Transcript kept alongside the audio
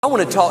I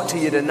want to talk to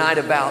you tonight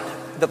about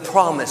the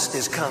promise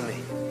is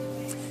coming.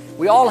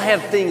 We all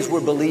have things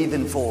we're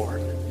believing for,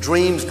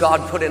 dreams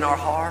God put in our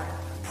heart,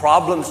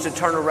 problems to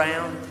turn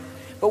around.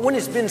 But when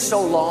it's been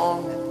so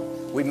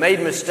long, we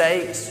made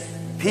mistakes,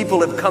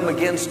 people have come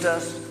against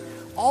us,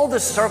 all the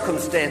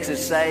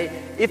circumstances say,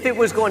 if it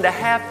was going to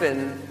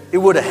happen, it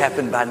would have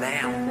happened by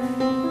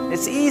now.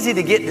 It's easy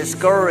to get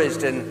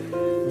discouraged and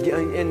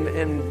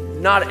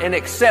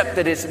accept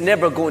that it's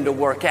never going to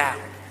work out.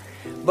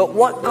 But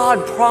what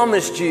God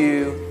promised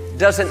you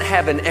doesn't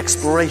have an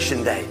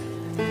expiration date.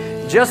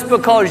 Just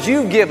because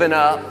you've given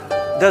up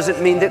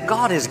doesn't mean that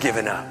God has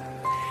given up.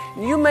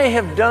 You may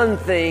have done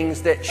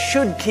things that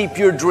should keep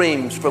your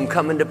dreams from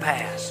coming to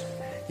pass.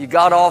 You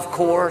got off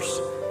course,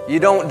 you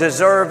don't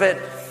deserve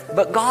it,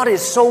 but God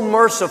is so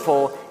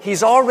merciful,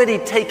 He's already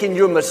taken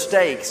your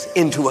mistakes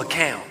into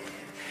account.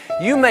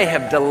 You may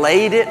have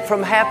delayed it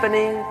from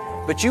happening,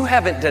 but you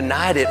haven't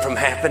denied it from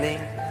happening.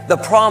 The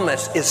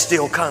promise is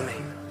still coming.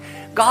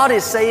 God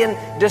is saying,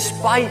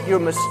 despite your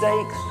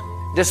mistakes,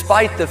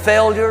 despite the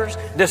failures,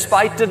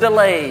 despite the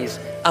delays,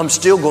 I'm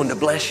still going to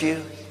bless you.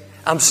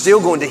 I'm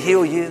still going to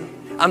heal you.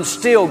 I'm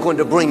still going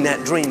to bring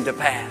that dream to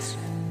pass.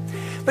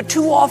 But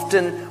too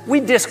often,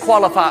 we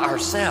disqualify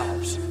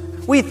ourselves.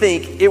 We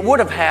think it would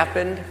have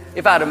happened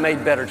if I'd have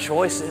made better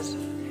choices,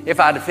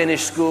 if I'd have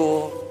finished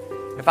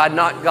school, if I'd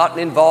not gotten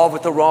involved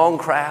with the wrong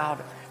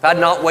crowd, if I'd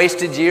not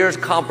wasted years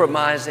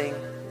compromising,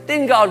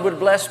 then God would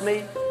bless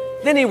me.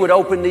 Then He would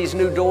open these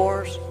new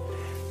doors.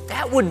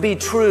 That would be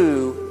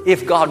true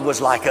if God was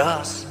like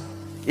us,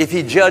 if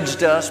He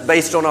judged us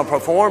based on our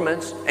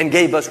performance and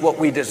gave us what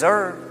we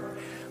deserve.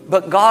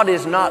 But God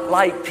is not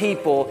like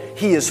people.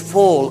 He is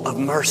full of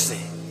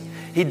mercy.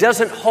 He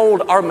doesn't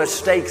hold our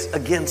mistakes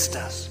against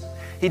us.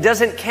 He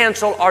doesn't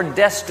cancel our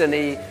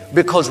destiny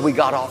because we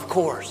got off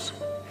course.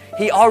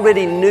 He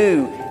already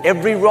knew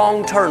every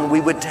wrong turn we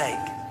would take,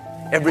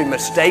 every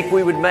mistake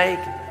we would make,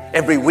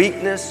 every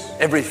weakness,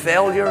 every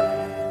failure.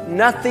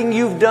 Nothing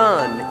you've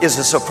done is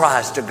a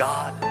surprise to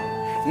God.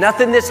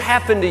 Nothing that's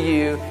happened to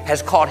you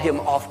has caught Him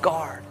off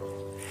guard.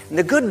 And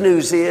the good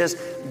news is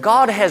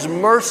God has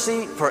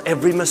mercy for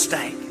every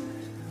mistake,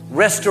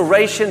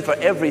 restoration for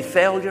every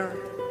failure,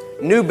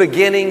 new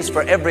beginnings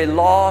for every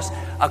loss,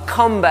 a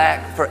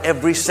comeback for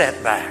every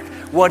setback.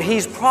 What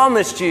He's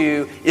promised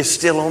you is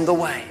still on the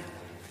way.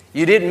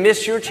 You didn't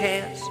miss your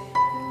chance.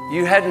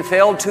 You hadn't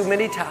failed too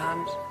many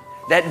times.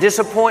 That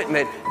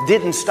disappointment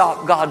didn't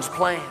stop God's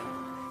plan.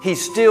 He's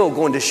still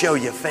going to show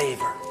you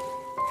favor.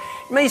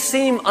 It may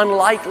seem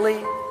unlikely.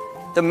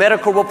 The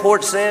medical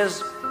report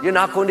says you're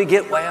not going to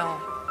get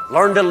well.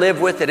 Learn to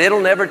live with it.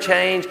 It'll never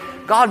change.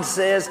 God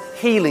says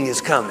healing is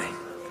coming.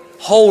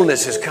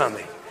 Wholeness is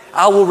coming.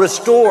 I will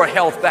restore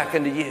health back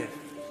into you.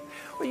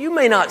 Well, you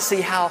may not see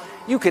how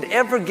you could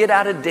ever get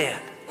out of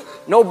debt.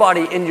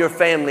 Nobody in your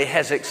family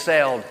has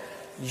excelled.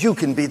 You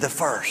can be the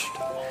first.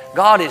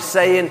 God is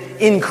saying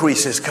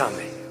increase is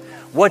coming.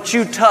 What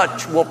you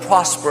touch will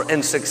prosper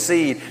and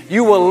succeed.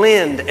 You will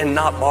lend and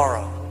not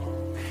borrow.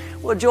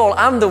 Well, Joel,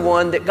 I'm the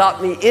one that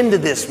got me into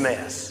this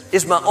mess.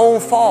 It's my own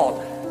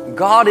fault.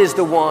 God is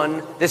the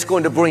one that's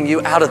going to bring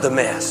you out of the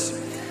mess.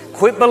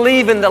 Quit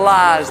believing the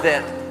lies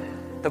that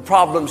the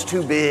problem's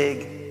too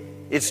big,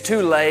 it's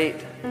too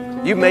late,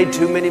 you made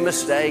too many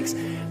mistakes.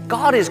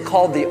 God is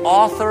called the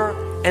author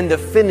and the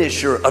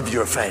finisher of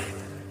your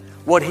faith.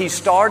 What He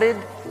started,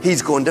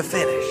 He's going to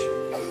finish.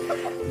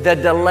 The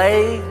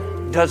delay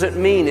doesn't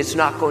mean it's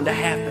not going to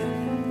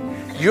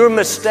happen. Your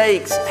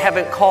mistakes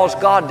haven't caused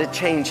God to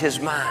change His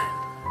mind.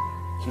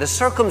 The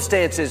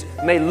circumstances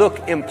may look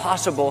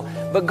impossible,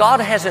 but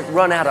God hasn't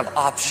run out of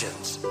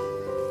options.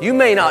 You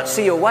may not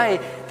see a way.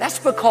 That's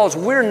because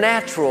we're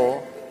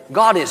natural.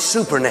 God is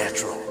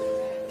supernatural.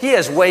 He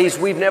has ways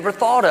we've never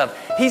thought of.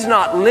 He's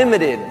not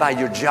limited by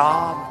your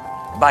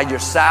job, by your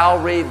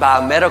salary, by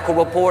a medical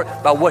report,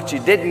 by what you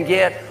didn't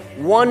get.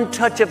 One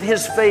touch of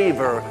His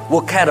favor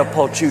will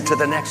catapult you to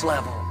the next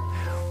level.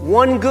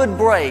 One good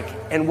break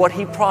and what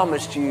He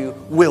promised you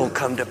will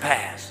come to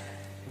pass.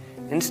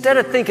 Instead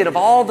of thinking of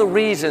all the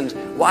reasons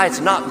why it's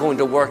not going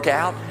to work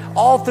out,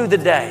 all through the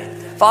day,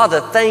 Father,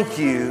 thank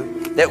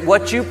you that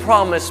what you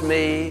promised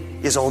me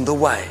is on the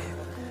way.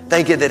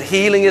 Thank you that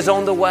healing is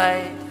on the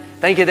way.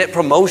 Thank you that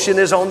promotion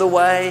is on the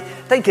way.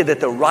 Thank you that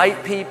the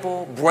right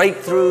people,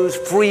 breakthroughs,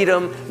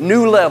 freedom,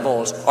 new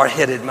levels are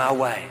headed my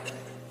way.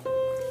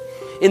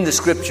 In the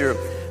scripture,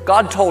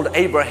 God told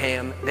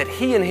Abraham that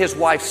he and his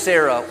wife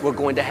Sarah were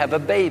going to have a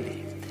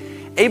baby.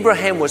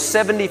 Abraham was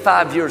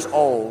 75 years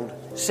old.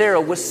 Sarah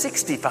was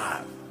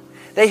 65.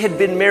 They had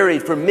been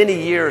married for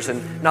many years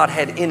and not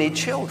had any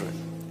children.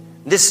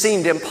 This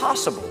seemed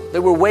impossible. They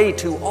were way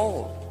too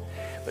old.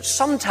 But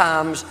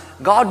sometimes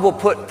God will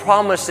put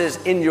promises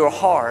in your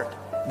heart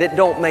that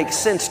don't make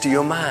sense to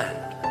your mind.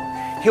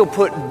 He'll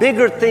put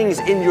bigger things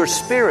in your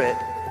spirit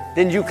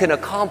than you can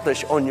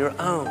accomplish on your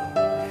own.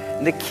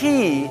 And the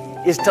key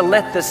is to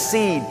let the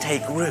seed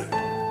take root.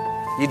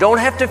 You don't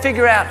have to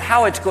figure out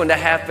how it's going to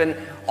happen.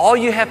 All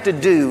you have to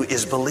do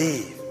is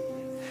believe.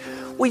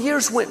 Well,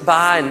 years went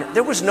by and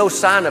there was no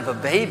sign of a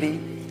baby.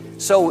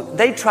 So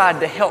they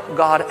tried to help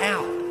God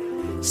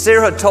out.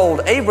 Sarah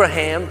told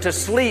Abraham to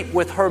sleep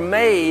with her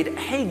maid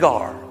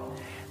Hagar.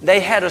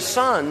 They had a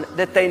son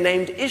that they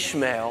named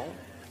Ishmael,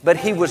 but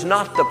he was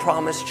not the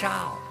promised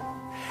child.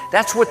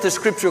 That's what the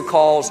scripture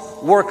calls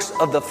works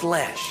of the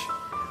flesh.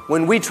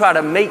 When we try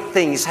to make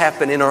things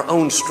happen in our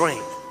own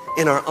strength,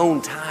 in our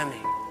own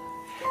timing.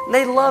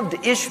 They loved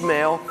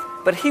Ishmael,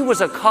 but he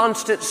was a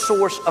constant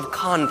source of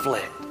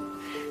conflict.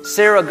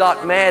 Sarah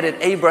got mad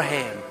at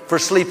Abraham for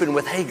sleeping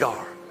with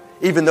Hagar,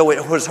 even though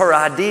it was her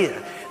idea.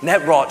 And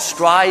that brought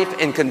strife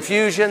and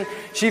confusion.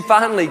 She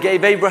finally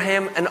gave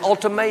Abraham an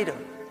ultimatum.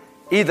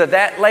 Either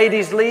that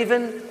lady's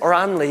leaving or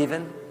I'm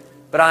leaving,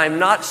 but I'm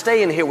not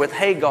staying here with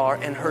Hagar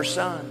and her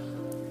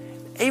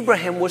son.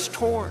 Abraham was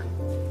torn.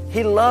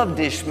 He loved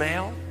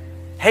Ishmael.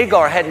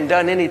 Hagar hadn't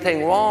done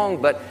anything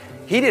wrong, but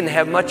he didn't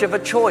have much of a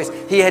choice.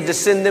 He had to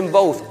send them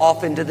both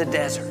off into the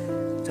desert.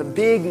 It's a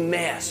big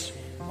mess,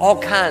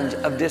 all kinds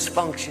of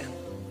dysfunction.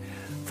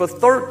 For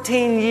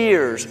 13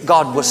 years,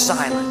 God was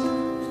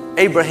silent.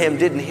 Abraham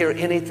didn't hear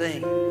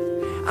anything.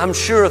 I'm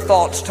sure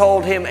thoughts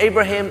told him,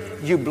 Abraham,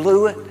 you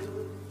blew it.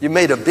 You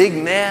made a big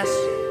mess.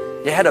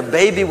 You had a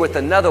baby with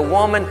another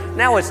woman.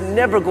 Now it's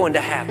never going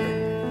to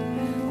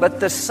happen. But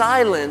the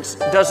silence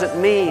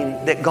doesn't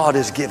mean that God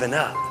has given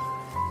up.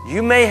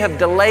 You may have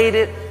delayed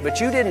it, but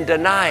you didn't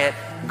deny it.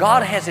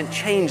 God hasn't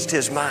changed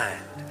his mind.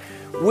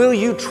 Will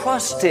you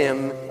trust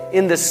him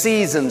in the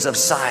seasons of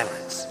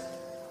silence?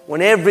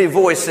 When every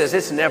voice says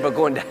it's never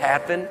going to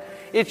happen,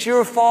 it's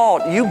your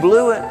fault, you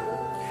blew it.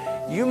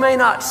 You may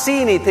not see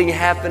anything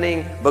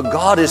happening, but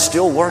God is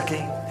still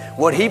working.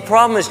 What he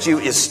promised you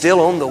is still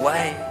on the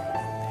way.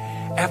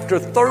 After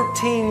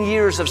 13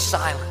 years of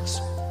silence,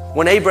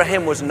 when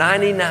Abraham was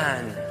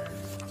 99,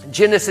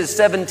 Genesis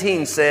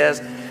 17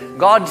 says,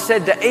 God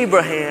said to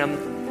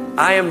Abraham,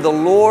 I am the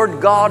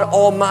Lord God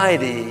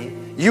Almighty.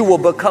 You will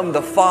become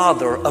the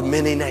father of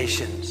many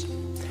nations.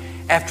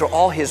 After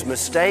all his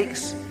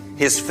mistakes,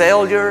 his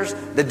failures,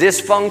 the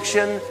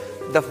dysfunction,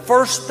 the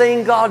first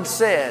thing God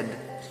said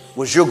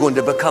was, you're going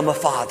to become a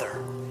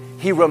father.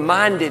 He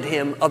reminded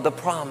him of the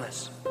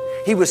promise.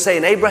 He was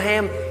saying,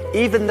 Abraham,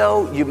 even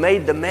though you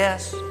made the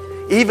mess,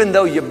 even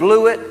though you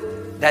blew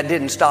it, that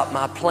didn't stop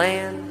my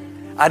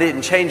plan. I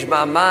didn't change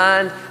my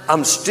mind.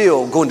 I'm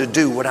still going to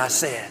do what I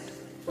said.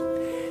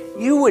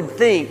 You would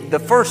think the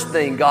first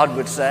thing God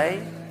would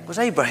say was,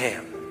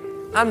 Abraham,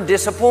 I'm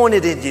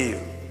disappointed in you.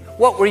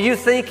 What were you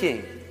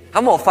thinking?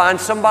 I'm going to find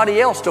somebody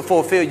else to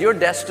fulfill your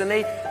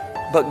destiny.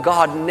 But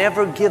God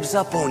never gives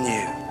up on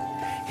you.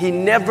 He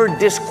never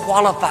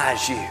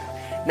disqualifies you.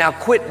 Now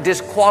quit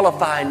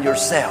disqualifying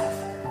yourself.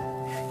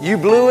 You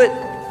blew it,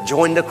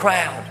 join the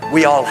crowd.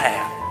 We all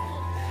have.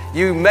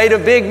 You made a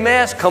big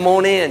mess, come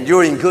on in.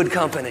 You're in good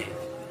company.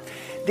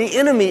 The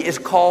enemy is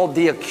called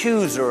the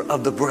accuser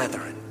of the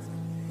brethren.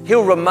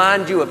 He'll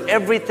remind you of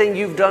everything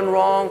you've done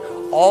wrong,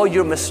 all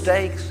your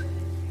mistakes.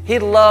 He'd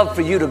love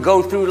for you to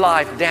go through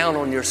life down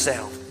on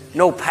yourself.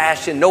 No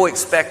passion, no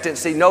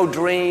expectancy, no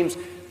dreams.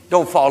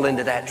 Don't fall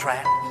into that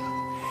trap.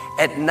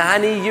 At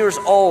 90 years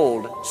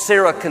old,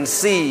 Sarah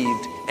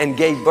conceived and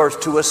gave birth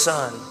to a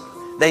son.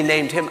 They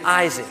named him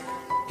Isaac.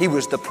 He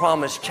was the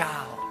promised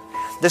child.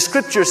 The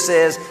scripture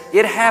says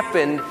it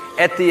happened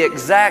at the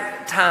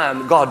exact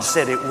time God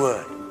said it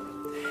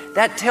would.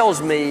 That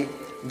tells me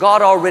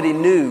God already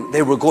knew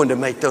they were going to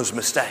make those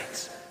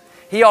mistakes.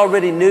 He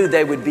already knew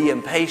they would be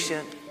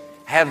impatient,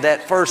 have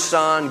that first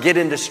son, get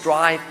into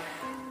strife.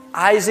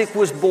 Isaac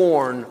was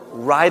born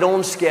right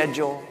on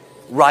schedule,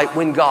 right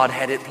when God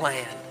had it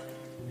planned.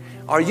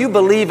 Are you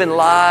believing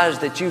lies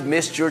that you've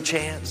missed your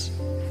chance?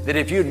 That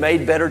if you'd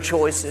made better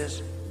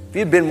choices, if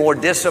you'd been more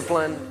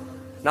disciplined,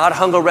 not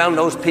hung around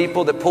those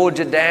people that pulled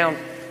you down,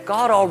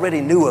 God already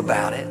knew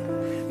about it.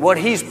 What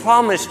he's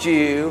promised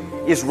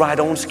you is right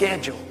on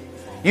schedule.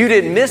 You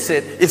didn't miss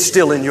it, it's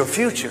still in your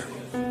future.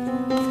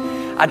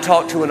 I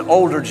talked to an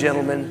older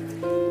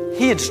gentleman.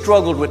 He had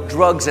struggled with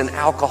drugs and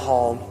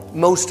alcohol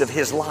most of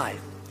his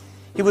life.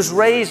 He was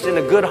raised in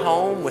a good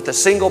home with a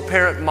single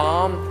parent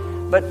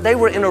mom, but they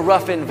were in a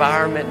rough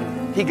environment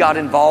and he got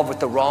involved with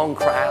the wrong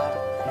crowd.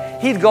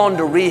 He'd gone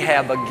to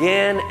rehab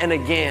again and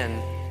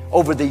again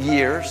over the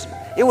years.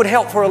 It would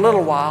help for a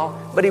little while,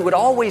 but he would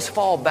always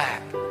fall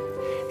back.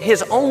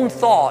 His own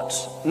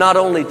thoughts not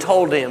only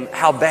told him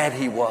how bad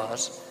he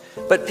was,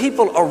 but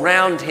people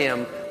around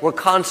him were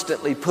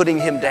constantly putting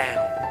him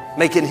down,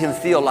 making him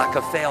feel like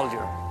a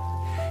failure.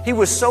 He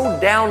was so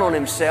down on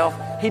himself,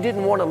 he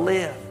didn't want to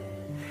live.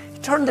 He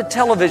turned the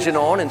television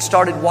on and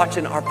started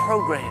watching our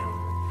program.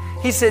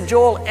 He said,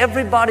 Joel,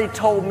 everybody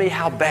told me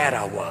how bad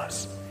I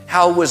was,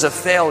 how I was a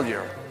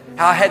failure,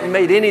 how I hadn't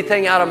made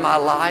anything out of my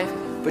life.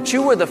 But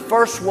you were the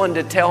first one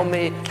to tell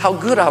me how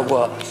good I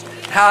was,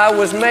 how I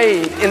was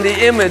made in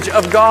the image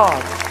of God.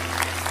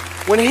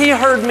 When he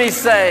heard me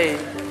say,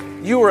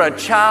 you are a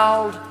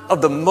child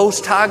of the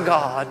Most High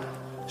God,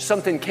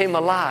 something came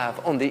alive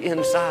on the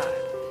inside.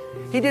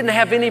 He didn't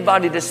have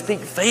anybody to speak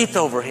faith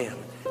over him,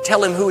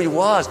 tell him who he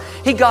was.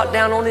 He got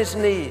down on his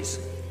knees.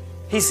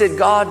 He said,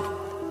 God,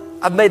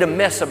 I've made a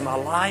mess of my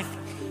life.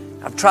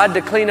 I've tried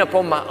to clean up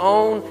on my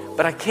own,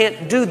 but I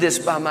can't do this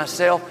by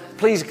myself.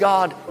 Please,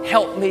 God,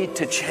 help me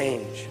to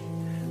change.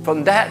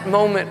 From that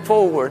moment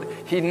forward,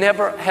 he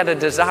never had a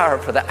desire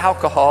for the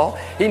alcohol.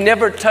 He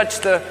never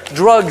touched the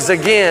drugs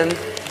again.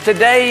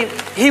 Today,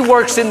 he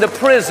works in the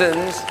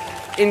prisons,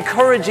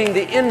 encouraging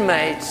the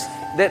inmates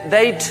that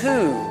they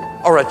too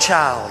are a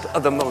child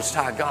of the Most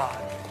High God.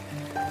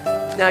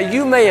 Now,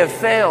 you may have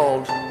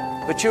failed,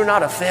 but you're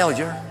not a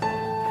failure.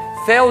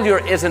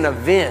 Failure is an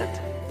event.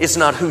 It's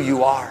not who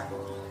you are.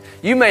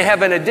 You may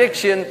have an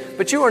addiction,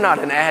 but you are not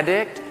an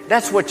addict.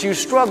 That's what you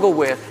struggle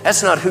with.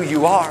 That's not who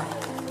you are.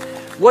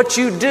 What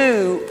you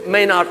do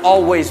may not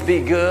always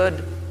be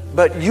good,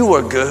 but you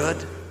are good.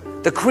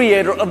 The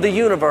creator of the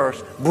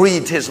universe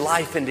breathed his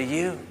life into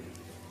you.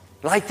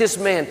 Like this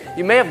man,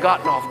 you may have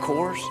gotten off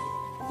course.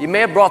 You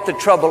may have brought the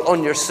trouble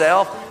on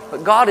yourself,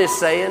 but God is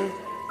saying,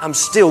 I'm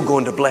still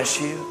going to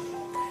bless you.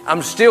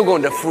 I'm still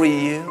going to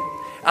free you.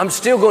 I'm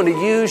still going to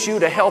use you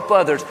to help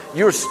others.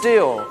 You're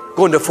still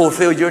going to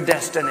fulfill your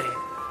destiny.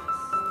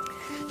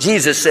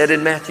 Jesus said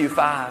in Matthew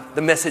 5,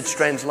 the Message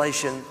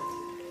translation,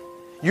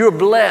 you're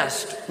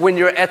blessed when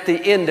you're at the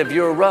end of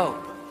your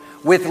rope.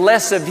 With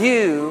less of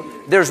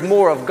you, there's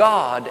more of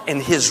God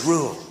and his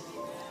rule.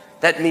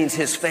 That means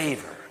his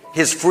favor,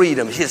 his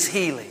freedom, his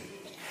healing.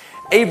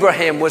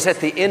 Abraham was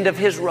at the end of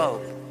his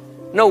rope.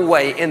 No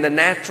way in the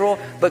natural,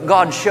 but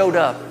God showed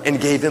up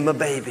and gave him a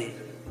baby.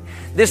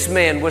 This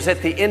man was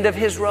at the end of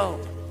his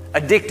rope,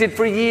 addicted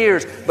for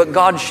years, but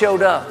God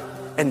showed up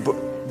and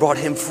brought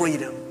him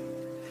freedom.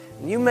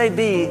 You may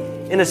be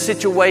in a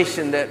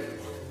situation that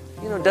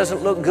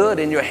doesn't look good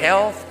in your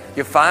health,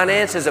 your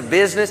finances, a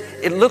business.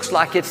 It looks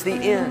like it's the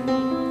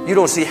end. You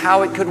don't see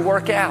how it could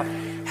work out.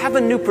 Have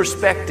a new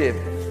perspective.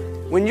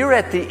 When you're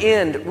at the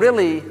end,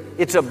 really,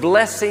 it's a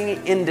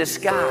blessing in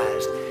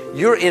disguise.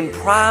 You're in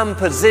prime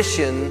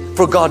position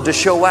for God to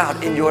show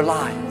out in your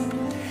life.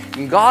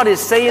 And God is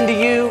saying to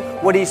you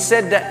what he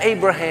said to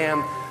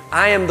Abraham,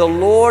 I am the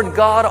Lord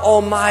God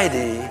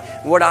Almighty.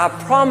 What I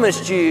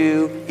promised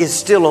you is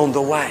still on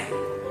the way.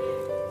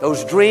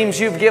 Those dreams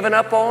you've given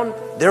up on,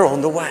 they're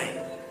on the way.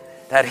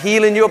 That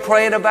healing you're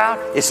praying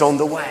about, it's on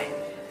the way.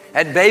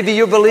 That baby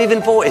you're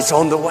believing for, it's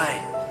on the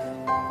way.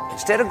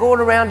 Instead of going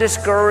around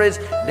discouraged,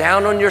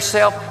 down on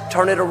yourself,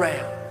 turn it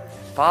around.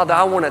 Father,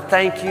 I want to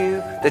thank you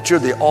that you're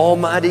the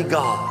Almighty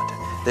God,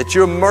 that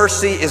your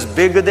mercy is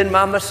bigger than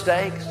my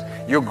mistakes.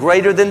 You're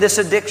greater than this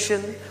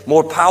addiction,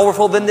 more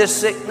powerful than this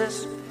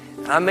sickness.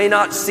 I may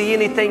not see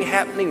anything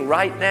happening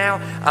right now.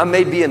 I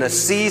may be in a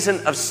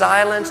season of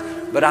silence,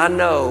 but I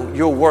know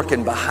you're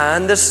working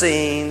behind the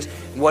scenes.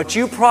 What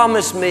you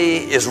promised me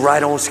is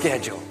right on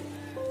schedule.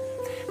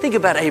 Think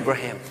about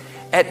Abraham.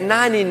 At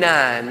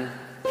 99,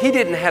 he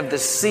didn't have the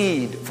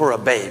seed for a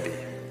baby.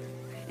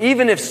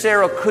 Even if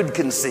Sarah could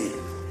conceive,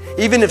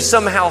 even if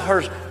somehow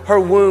her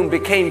womb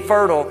became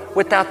fertile,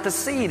 without the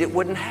seed, it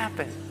wouldn't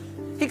happen.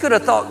 He could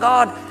have thought,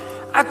 God,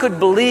 I could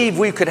believe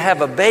we could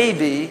have a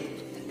baby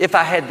if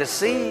I had the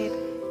seed,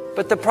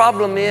 but the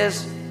problem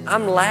is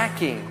I'm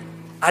lacking.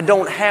 I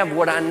don't have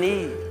what I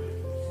need.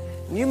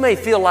 You may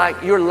feel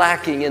like you're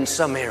lacking in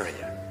some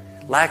area,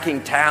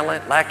 lacking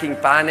talent, lacking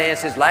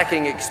finances,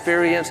 lacking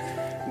experience.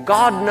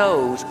 God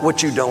knows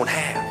what you don't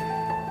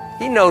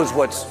have. He knows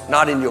what's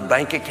not in your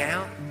bank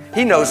account.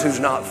 He knows who's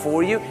not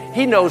for you.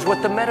 He knows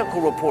what the medical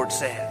report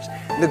says.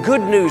 The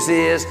good news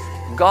is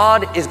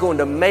God is going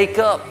to make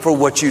up for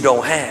what you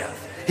don't have.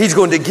 He's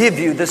going to give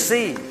you the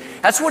seed.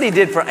 That's what he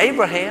did for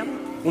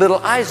Abraham. Little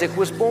Isaac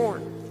was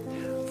born.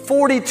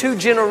 42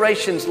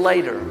 generations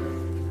later,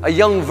 a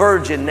young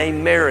virgin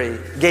named Mary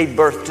gave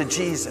birth to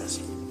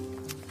Jesus.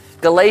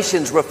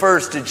 Galatians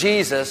refers to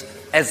Jesus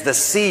as the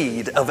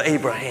seed of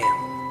Abraham.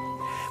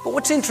 But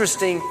what's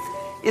interesting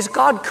is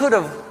God could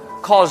have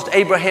caused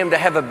Abraham to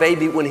have a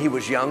baby when he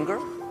was younger,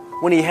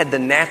 when he had the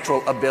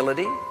natural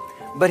ability,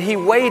 but he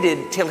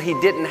waited till he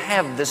didn't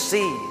have the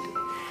seed.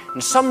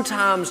 And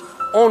sometimes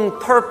on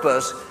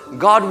purpose,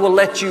 God will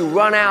let you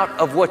run out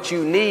of what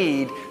you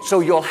need, so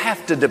you'll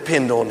have to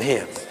depend on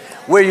him.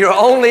 Where your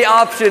only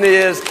option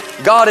is,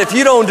 God, if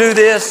you don't do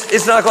this,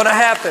 it's not going to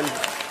happen.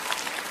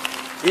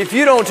 If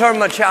you don't turn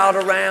my child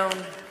around,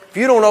 if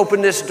you don't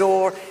open this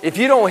door, if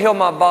you don't heal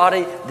my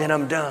body, then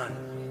I'm done.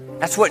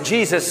 That's what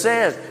Jesus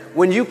says.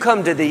 When you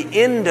come to the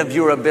end of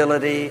your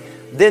ability,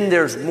 then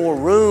there's more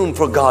room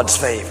for God's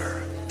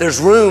favor. There's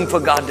room for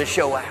God to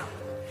show out.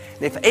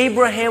 And if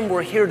Abraham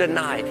were here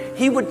tonight,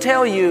 he would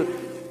tell you,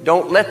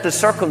 don't let the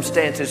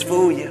circumstances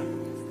fool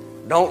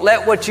you. Don't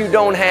let what you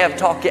don't have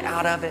talk you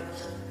out of it.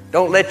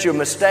 Don't let your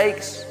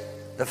mistakes,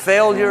 the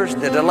failures,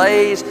 the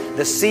delays,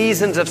 the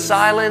seasons of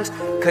silence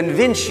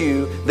convince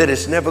you that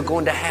it's never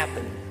going to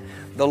happen.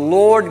 The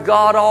Lord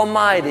God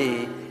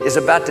Almighty is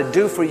about to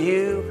do for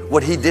you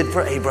what he did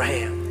for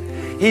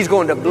Abraham. He's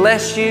going to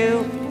bless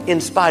you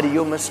in spite of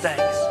your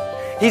mistakes.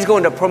 He's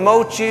going to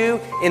promote you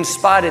in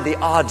spite of the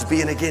odds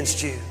being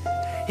against you.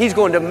 He's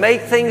going to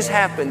make things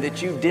happen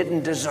that you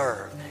didn't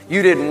deserve.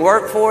 You didn't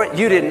work for it.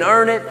 You didn't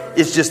earn it.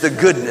 It's just the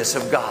goodness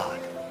of God.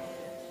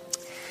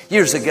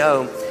 Years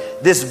ago,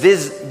 this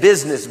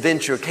business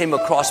venture came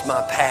across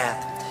my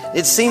path.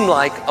 It seemed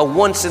like a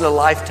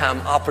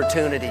once-in-a-lifetime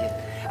opportunity.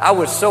 I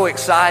was so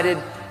excited,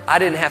 I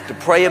didn't have to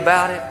pray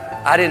about it.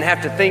 I didn't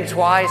have to think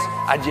twice.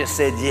 I just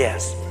said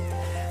yes.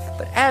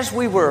 But as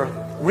we were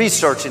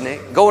researching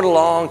it, going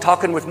along,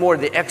 talking with more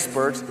of the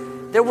experts,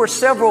 there were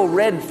several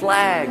red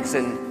flags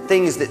and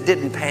things that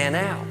didn't pan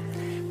out.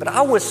 But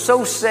I was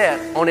so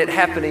set on it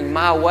happening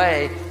my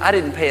way, I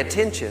didn't pay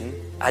attention.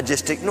 I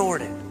just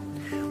ignored it.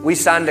 We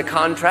signed a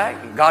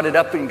contract, got it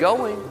up and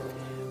going,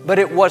 but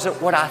it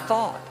wasn't what I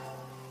thought.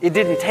 It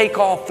didn't take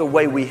off the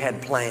way we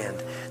had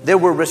planned. There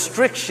were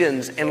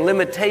restrictions and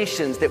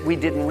limitations that we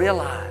didn't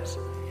realize.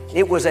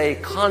 It was a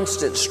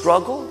constant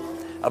struggle,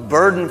 a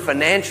burden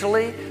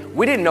financially.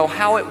 We didn't know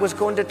how it was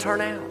going to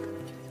turn out.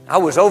 I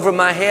was over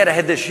my head. I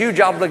had this huge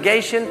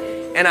obligation,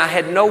 and I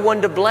had no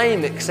one to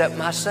blame except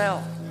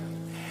myself.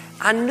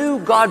 I knew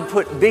God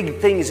put big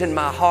things in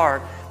my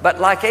heart, but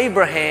like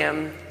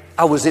Abraham,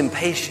 I was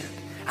impatient.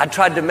 I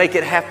tried to make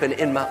it happen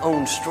in my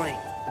own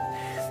strength.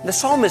 The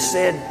psalmist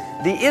said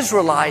the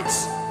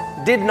Israelites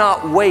did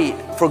not wait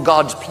for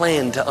God's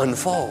plan to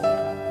unfold.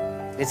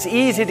 It's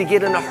easy to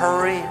get in a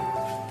hurry,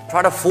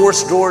 try to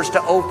force doors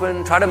to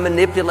open, try to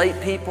manipulate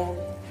people.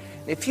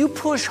 If you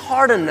push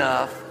hard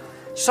enough,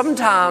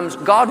 sometimes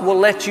God will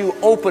let you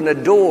open a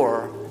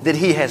door that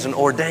He hasn't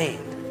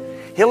ordained.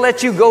 He'll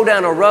let you go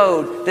down a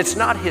road that's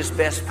not His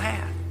best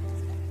path.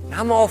 And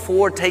I'm all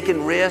for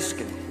taking risks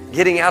and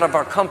getting out of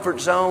our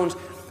comfort zones,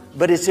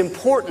 but it's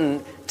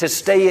important to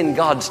stay in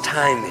God's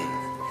timing.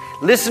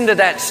 Listen to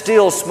that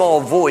still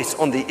small voice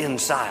on the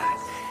inside.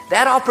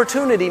 That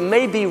opportunity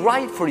may be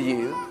right for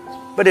you,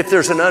 but if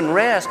there's an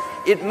unrest,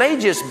 it may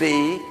just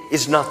be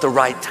it's not the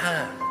right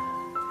time.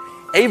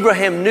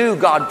 Abraham knew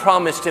God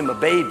promised him a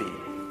baby,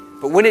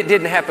 but when it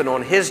didn't happen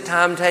on his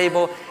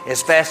timetable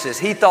as fast as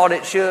he thought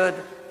it should,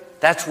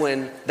 that's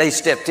when they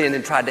stepped in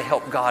and tried to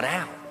help God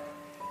out.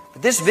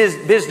 But this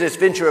business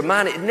venture of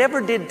mine, it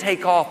never did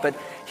take off, but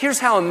here's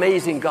how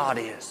amazing God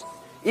is.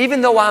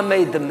 Even though I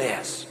made the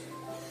mess,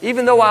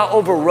 even though I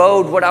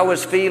overrode what I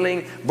was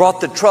feeling,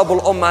 brought the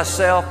trouble on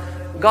myself,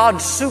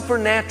 God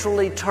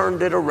supernaturally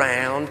turned it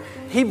around.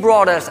 He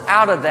brought us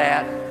out of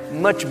that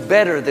much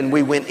better than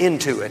we went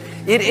into it.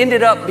 It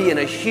ended up being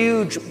a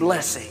huge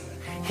blessing.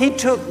 He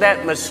took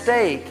that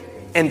mistake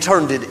and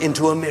turned it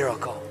into a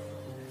miracle.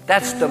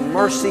 That's the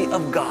mercy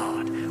of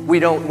God.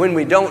 When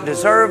we don't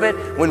deserve it,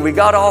 when we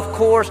got off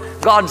course,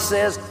 God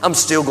says, I'm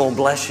still going to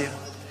bless you.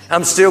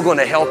 I'm still going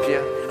to help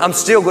you. I'm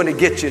still going to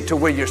get you to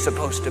where you're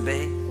supposed to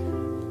be.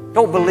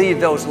 Don't believe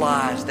those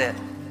lies that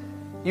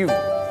you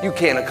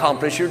can't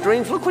accomplish your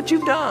dreams. Look what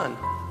you've done.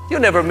 You'll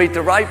never meet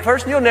the right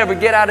person. You'll never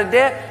get out of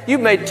debt. You've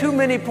made too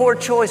many poor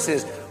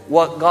choices.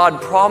 What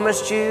God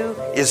promised you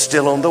is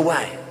still on the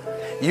way.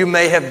 You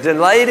may have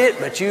delayed it,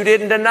 but you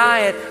didn't deny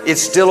it.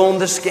 It's still on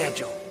the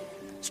schedule.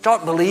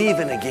 Start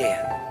believing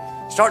again.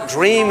 Start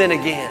dreaming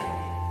again.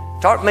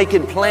 Start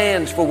making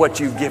plans for what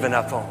you've given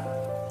up on.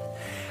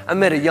 I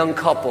met a young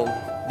couple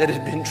that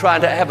had been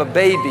trying to have a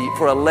baby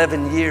for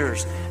 11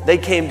 years. They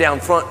came down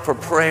front for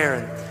prayer,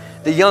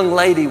 and the young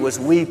lady was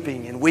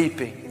weeping and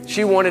weeping.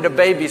 She wanted a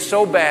baby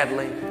so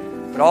badly,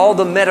 but all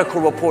the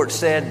medical reports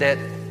said that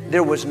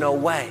there was no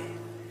way.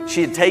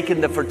 She had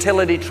taken the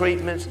fertility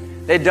treatments.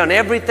 They'd done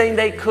everything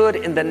they could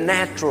in the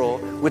natural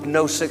with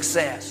no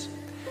success.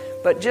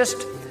 But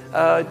just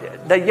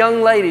the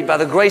young lady, by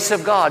the grace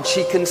of God,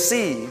 she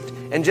conceived.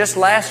 And just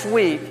last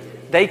week,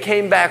 they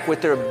came back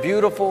with their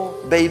beautiful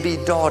baby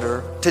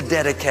daughter to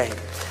dedicate.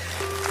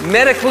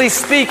 Medically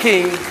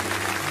speaking,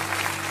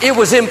 it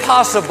was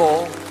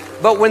impossible,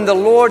 but when the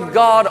Lord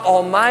God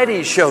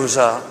Almighty shows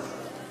up,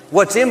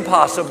 what's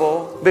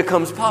impossible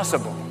becomes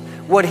possible.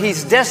 What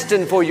He's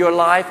destined for your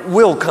life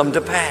will come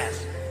to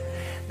pass.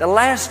 The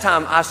last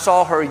time I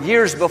saw her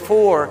years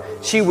before,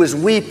 she was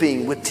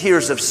weeping with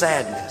tears of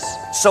sadness,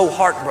 so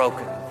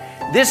heartbroken.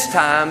 This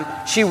time,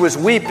 she was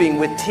weeping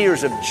with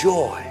tears of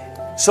joy,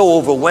 so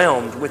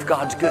overwhelmed with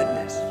God's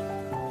goodness.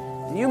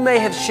 You may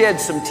have shed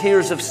some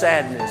tears of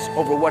sadness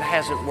over what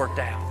hasn't worked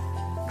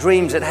out,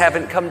 dreams that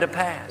haven't come to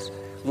pass,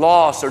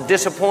 loss or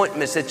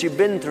disappointments that you've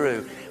been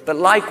through. But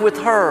like with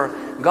her,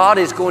 God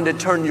is going to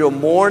turn your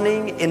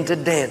mourning into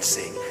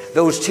dancing,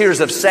 those tears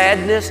of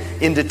sadness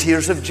into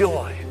tears of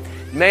joy.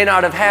 It may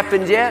not have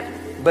happened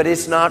yet, but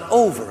it's not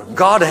over.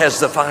 God has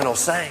the final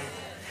say.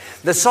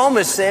 The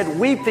psalmist said,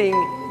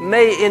 weeping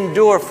may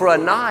endure for a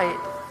night,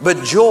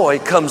 but joy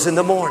comes in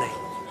the morning.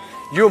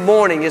 Your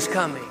morning is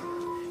coming.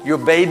 Your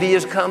baby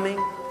is coming.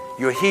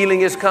 Your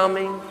healing is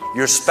coming.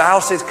 Your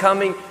spouse is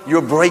coming.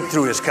 Your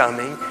breakthrough is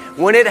coming.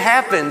 When it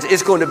happens,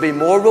 it's going to be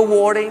more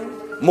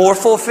rewarding, more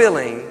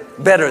fulfilling,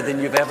 better than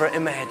you've ever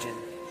imagined.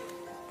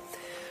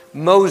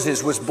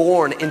 Moses was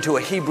born into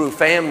a Hebrew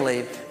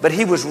family, but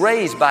he was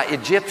raised by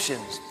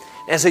Egyptians.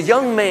 As a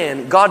young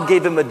man, God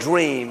gave him a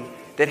dream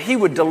that he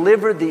would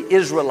deliver the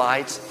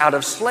Israelites out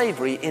of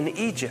slavery in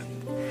Egypt.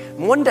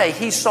 One day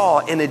he saw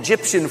an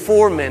Egyptian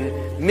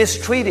foreman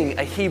mistreating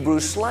a Hebrew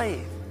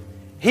slave.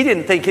 He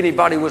didn't think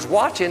anybody was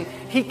watching.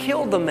 He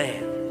killed the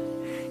man.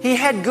 He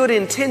had good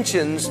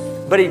intentions,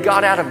 but he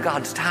got out of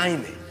God's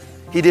timing.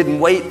 He didn't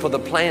wait for the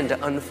plan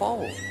to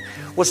unfold.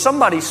 Well,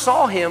 somebody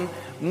saw him.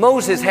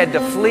 Moses had to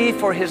flee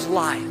for his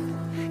life.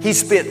 He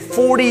spent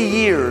 40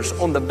 years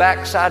on the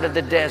backside of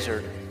the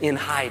desert in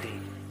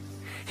hiding.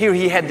 Here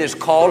he had this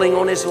calling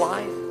on his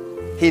life.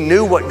 He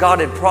knew what God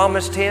had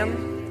promised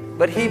him,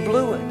 but he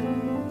blew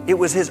it. It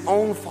was his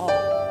own fault.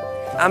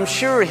 I'm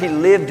sure he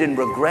lived in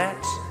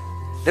regrets.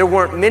 There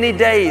weren't many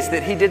days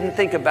that he didn't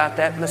think about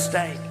that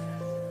mistake.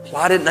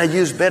 Why didn't I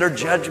use better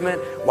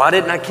judgment? Why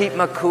didn't I keep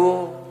my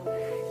cool?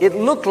 It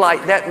looked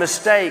like that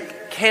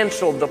mistake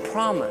canceled the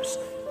promise,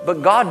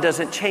 but God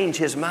doesn't change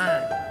his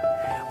mind.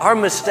 Our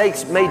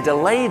mistakes may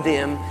delay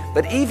them,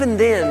 but even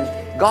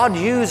then, God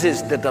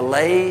uses the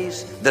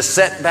delays, the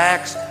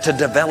setbacks to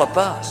develop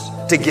us,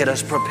 to get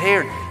us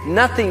prepared.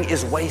 Nothing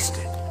is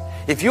wasted.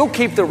 If you'll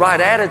keep the right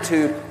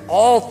attitude,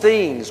 all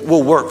things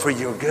will work for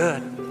your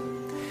good.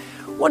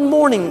 One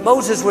morning,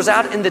 Moses was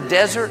out in the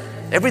desert.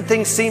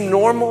 Everything seemed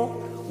normal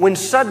when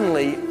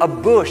suddenly a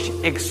bush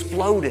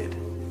exploded,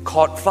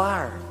 caught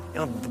fire,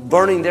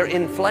 burning there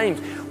in flames.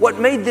 What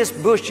made this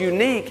bush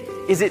unique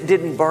is it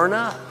didn't burn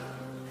up.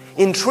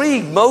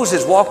 Intrigued,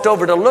 Moses walked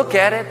over to look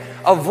at it.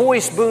 A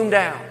voice boomed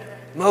out,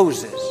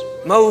 "Moses,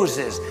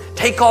 Moses,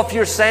 take off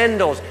your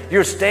sandals.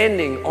 You're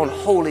standing on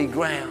holy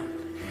ground."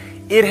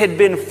 It had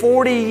been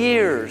 40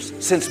 years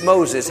since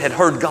Moses had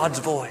heard God's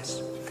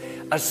voice.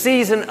 A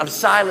season of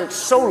silence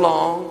so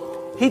long,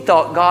 he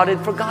thought God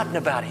had forgotten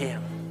about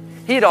him.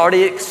 He had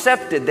already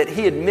accepted that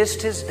he had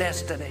missed his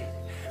destiny.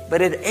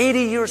 But at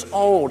 80 years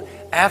old,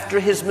 after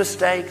his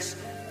mistakes,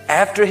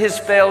 after his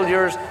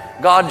failures,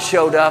 God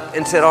showed up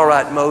and said, "All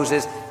right,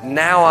 Moses,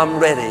 now I'm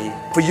ready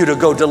for you to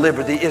go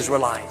deliver the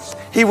Israelites."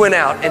 He went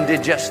out and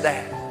did just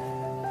that.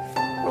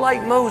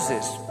 Like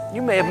Moses,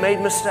 you may have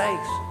made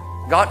mistakes,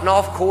 gotten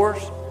off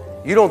course.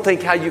 You don't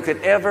think how you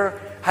could ever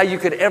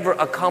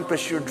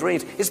accomplish your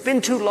dreams. It's been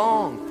too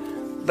long.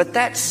 But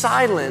that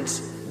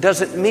silence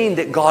doesn't mean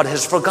that God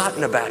has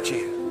forgotten about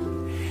you.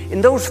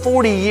 In those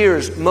 40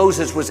 years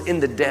Moses was in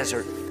the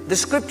desert, the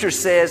scripture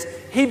says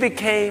he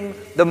became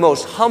the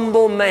most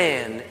humble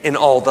man in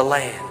all the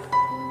land.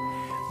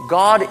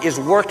 God is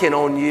working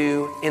on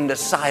you in the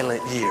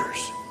silent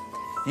years.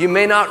 You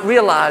may not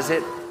realize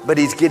it, but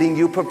he's getting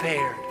you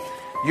prepared.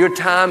 Your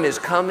time is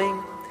coming.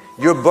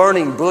 Your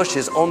burning bush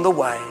is on the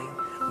way.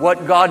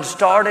 What God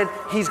started,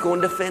 he's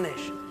going to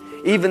finish.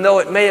 Even though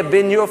it may have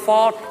been your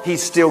fault,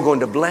 he's still going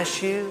to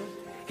bless you.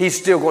 He's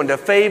still going to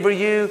favor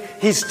you.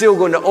 He's still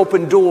going to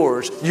open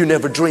doors you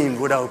never dreamed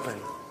would open.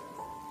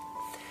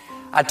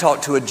 I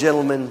talked to a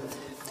gentleman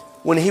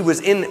when he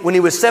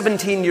was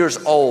 17 years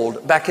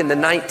old, back in the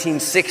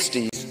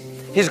 1960s.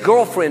 His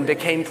girlfriend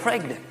became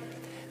pregnant.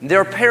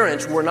 Their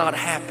parents were not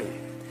happy.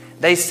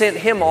 They sent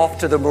him off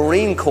to the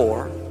Marine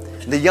Corps.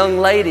 The young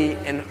lady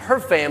and her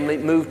family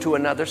moved to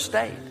another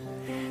state.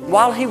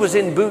 While he was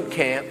in boot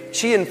camp,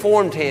 she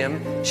informed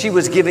him she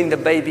was giving the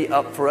baby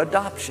up for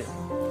adoption.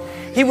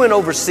 He went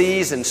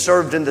overseas and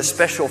served in the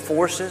special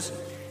forces.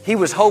 He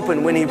was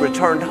hoping when he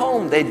returned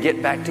home, they'd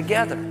get back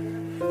together.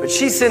 But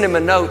she sent him a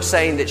note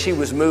saying that she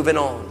was moving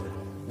on,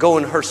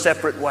 going her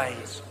separate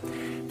ways.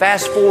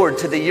 Fast forward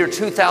to the year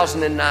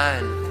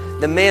 2009,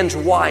 the man's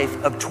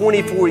wife of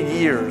 24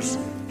 years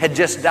had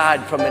just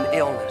died from an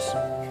illness.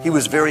 He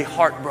was very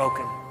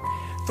heartbroken.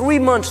 3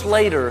 months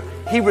later,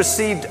 he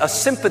received a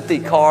sympathy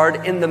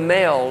card in the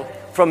mail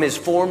from his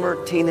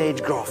former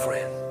teenage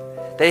girlfriend.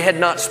 They had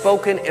not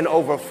spoken in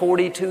over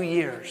 42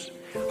 years.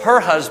 Her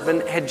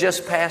husband had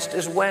just passed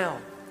as well.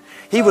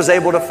 He was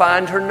able to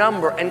find her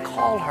number and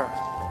call her.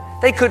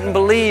 They couldn't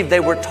believe they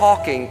were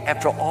talking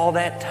after all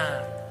that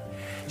time.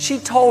 She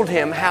told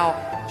him how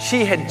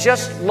she had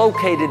just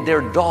located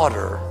their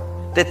daughter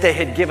that they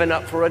had given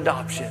up for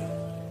adoption.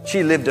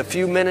 She lived a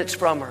few minutes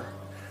from her.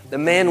 The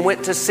man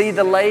went to see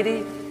the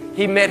lady.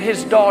 He met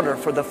his daughter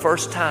for the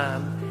first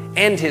time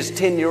and his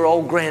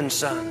 10-year-old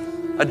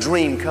grandson. A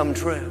dream come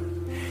true.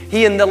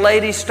 He and the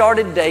lady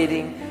started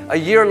dating. A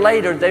year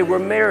later, they were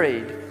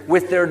married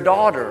with their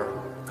daughter,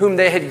 whom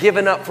they had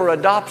given up for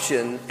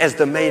adoption as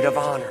the maid of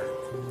honor.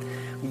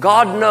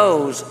 God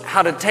knows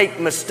how to take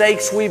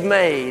mistakes we've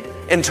made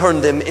and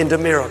turn them into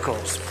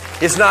miracles.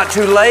 It's not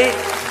too late.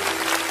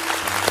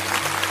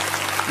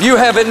 You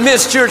haven't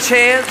missed your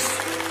chance.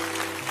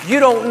 You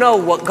don't know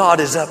what God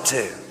is up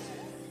to.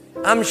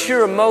 I'm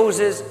sure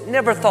Moses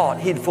never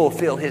thought he'd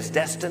fulfill his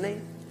destiny.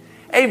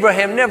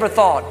 Abraham never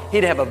thought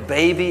he'd have a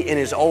baby in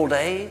his old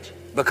age,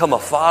 become a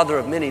father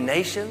of many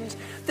nations.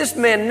 This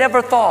man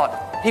never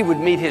thought he would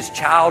meet his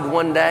child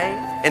one day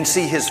and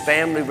see his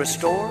family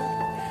restored.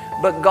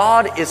 But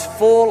God is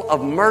full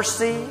of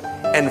mercy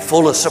and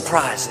full of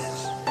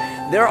surprises.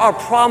 There are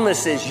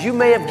promises you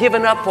may have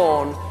given up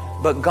on,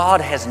 but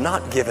God has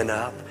not given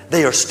up.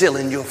 They are still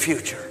in your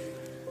future.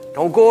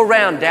 Don't go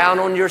around down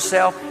on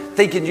yourself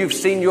thinking you've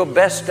seen your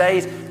best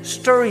days.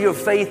 Stir your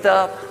faith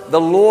up.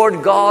 The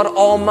Lord God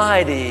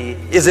Almighty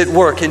is at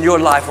work in your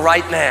life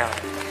right now.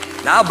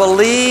 Now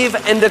believe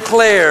and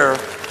declare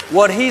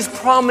what He's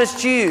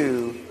promised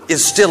you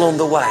is still on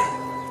the way.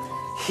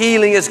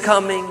 Healing is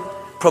coming.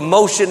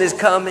 Promotion is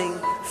coming.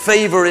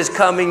 Favor is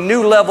coming.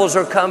 New levels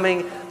are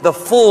coming. The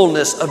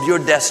fullness of your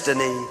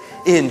destiny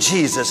in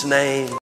Jesus' name.